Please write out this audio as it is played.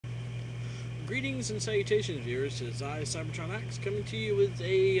Greetings and salutations, viewers. It's I, Cybertron X, coming to you with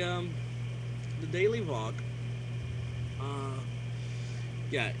a the daily vlog.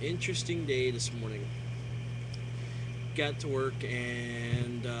 Yeah, interesting day this morning. Got to work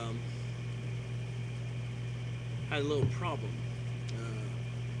and had a little problem,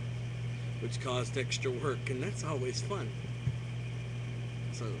 which caused extra work, and that's always fun.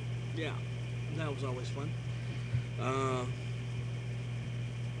 So, yeah, that was always fun.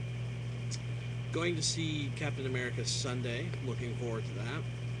 Going to see Captain America Sunday. Looking forward to that.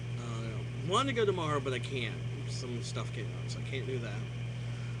 Want to go tomorrow, but I can't. Some stuff came out, so I can't do that.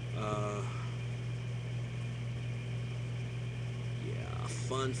 Yeah,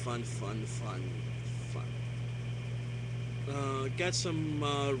 fun. Got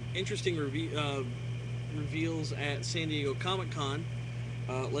some interesting reveals at San Diego Comic-Con.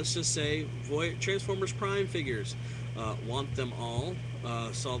 Let's just say Transformers Prime figures. Want them all.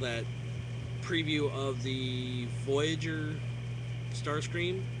 Saw that preview of the Voyager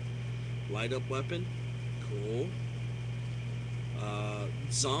Starscream light up weapon. Cool.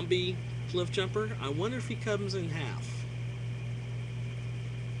 Zombie cliff jumper. I wonder if he comes in half.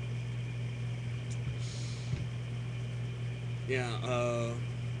 Yeah,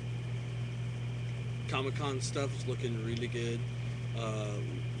 Comic-Con stuff is looking really good.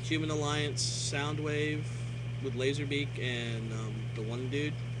 Human Alliance Soundwave with Laserbeak and the one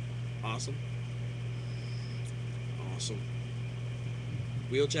dude. Awesome.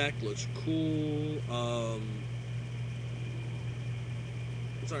 Wheeljack looks cool.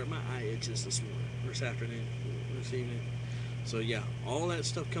 Sorry, my eye itches this morning, this afternoon, this evening. So yeah, all that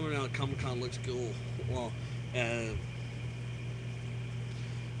stuff coming out at Comic-Con looks cool. Well,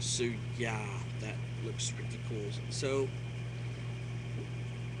 so yeah, that looks pretty cool. So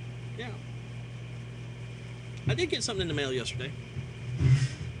yeah, I did get something in the mail yesterday.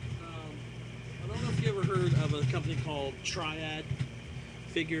 I don't know if you ever heard of a company called Triad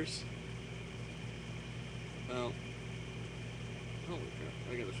Figures. Well, holy crap,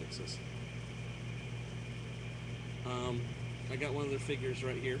 I gotta fix this. I got one of their figures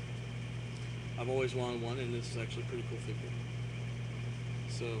right here. I've always wanted one, and this is actually a pretty cool figure.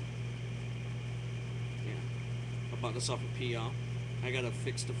 So, yeah, I bought this off of PL. I gotta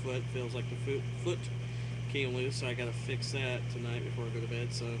fix the foot. Feels like the foot came loose, so I gotta fix that tonight before I go to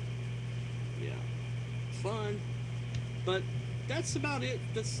bed. So, yeah, fun. But that's about it.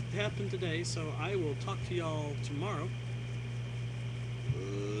 That's happened today. So I will talk to y'all tomorrow.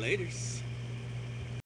 Laters.